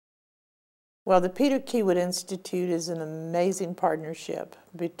Well, the Peter Kiewit Institute is an amazing partnership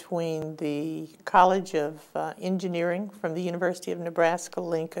between the College of Engineering from the University of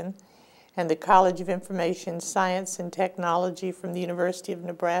Nebraska-Lincoln and the College of Information Science and Technology from the University of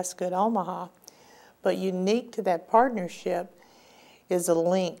Nebraska at Omaha. But unique to that partnership is a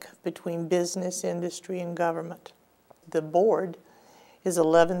link between business, industry, and government. The board is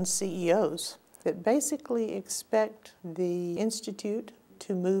 11 CEOs that basically expect the Institute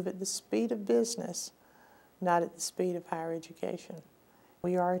to move at the speed of business, not at the speed of higher education.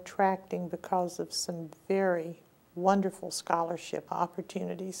 We are attracting because of some very wonderful scholarship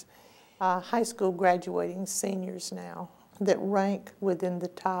opportunities. High school graduating seniors now that rank within the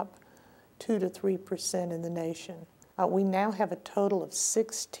top 2 to 3% in the nation. We now have a total of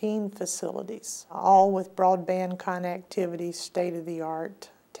 16 facilities, all with broadband connectivity,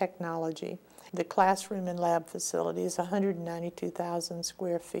 state-of-the-art technology. The classroom and lab facility is 192,000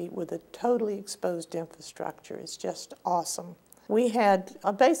 square feet with a totally exposed infrastructure. It's just awesome. We had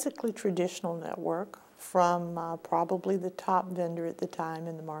a basically traditional network from probably the top vendor at the time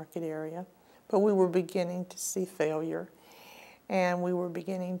in the market area, but we were beginning to see failure and we were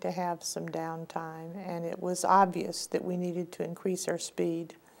beginning to have some downtime, and it was obvious that we needed to increase our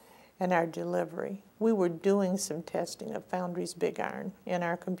speed and our delivery. We were doing some testing of Foundry's Big Iron in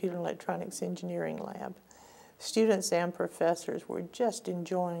our computer and electronics engineering lab. Students and professors were just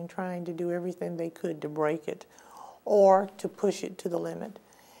enjoying trying to do everything they could to break it or to push it to the limit.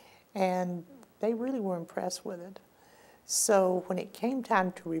 And they really were impressed with it. So when it came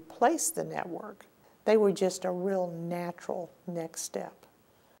time to replace the network, they were just a real natural next step.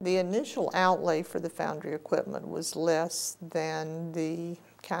 The initial outlay for the Foundry equipment was less than the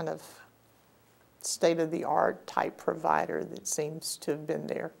kind of state-of-the-art type provider that seems to have been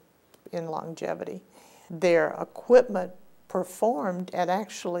there in longevity. Their equipment performed at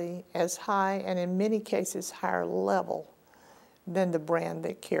actually as high and in many cases higher level than the brand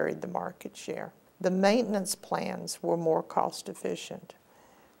that carried the market share. The maintenance plans were more cost efficient.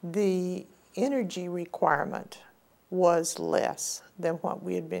 The energy requirement was less than what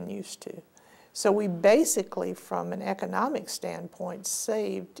we had been used to. So we basically, from an economic standpoint,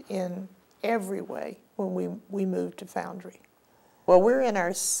 saved in every way when we moved to Foundry. Well, we're in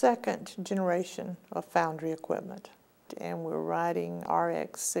our second generation of Foundry equipment, and we're riding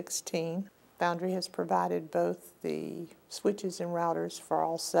RX16. Foundry has provided both the switches and routers for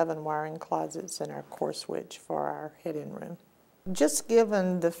all 7 wiring closets and our core switch for our head-in room. Just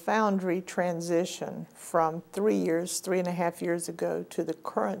given the Foundry transition from 3.5 years ago to the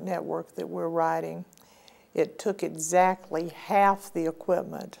current network that we're riding, it took exactly half the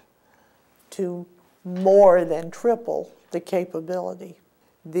equipment to more than triple the capability.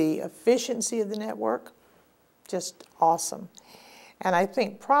 The efficiency of the network, just awesome. And I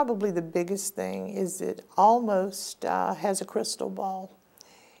think probably the biggest thing is it almost has a crystal ball.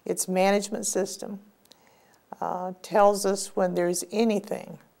 Its management system tells us when there's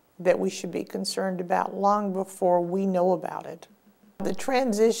anything that we should be concerned about long before we know about it. The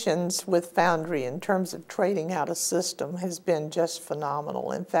transitions with Foundry in terms of trading out a system has been just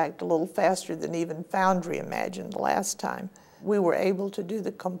phenomenal. In fact, a little faster than even Foundry imagined the last time. We were able to do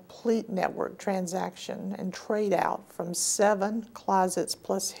the complete network transaction and trade out from 7 closets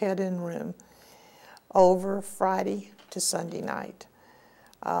plus head-in room over Friday to Sunday night.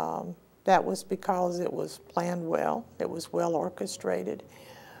 That was because it was planned well, it was well orchestrated,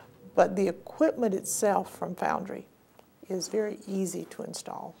 but the equipment itself from Foundry is very easy to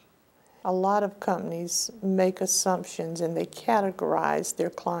install. A lot of companies make assumptions and they categorize their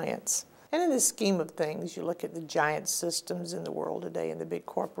clients. And in the scheme of things, you look at the giant systems in the world today and the big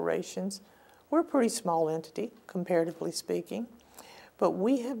corporations, we're a pretty small entity, comparatively speaking, but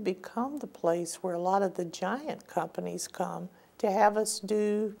we have become the place where a lot of the giant companies come to have us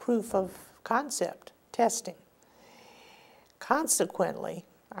do proof of concept testing. Consequently,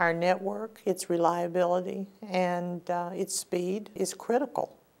 our network, its reliability, and its speed is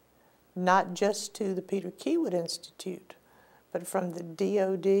critical, not just to the Peter Kiewit Institute, but from the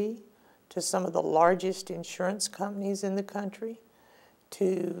DOD to some of the largest insurance companies in the country,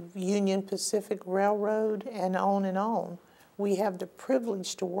 to Union Pacific Railroad, and on and on. We have the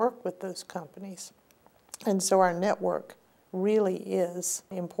privilege to work with those companies, and so our network really is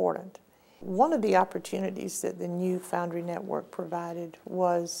important. One of the opportunities that the new Foundry network provided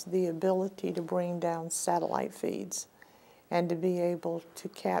was the ability to bring down satellite feeds and to be able to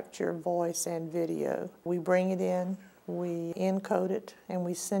capture voice and video. We bring it in, we encode it, and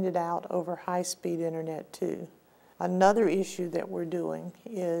we send it out over high-speed internet too. Another issue that we're doing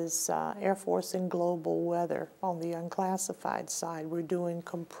is Air Force and global weather. On the unclassified side, we're doing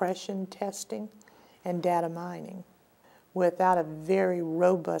compression testing and data mining. Without a very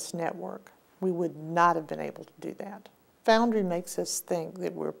robust network, we would not have been able to do that. Foundry makes us think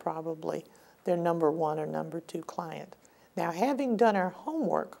that we're probably their number 1 or number 2 client. Now, having done our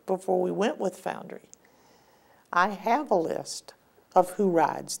homework before we went with Foundry, I have a list of who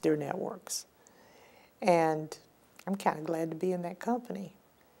rides their networks. And I'm kind of glad to be in that company.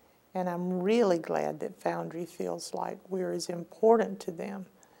 And I'm really glad that Foundry feels like we're as important to them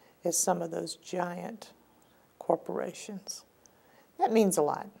as some of those giant corporations. That means a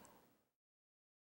lot.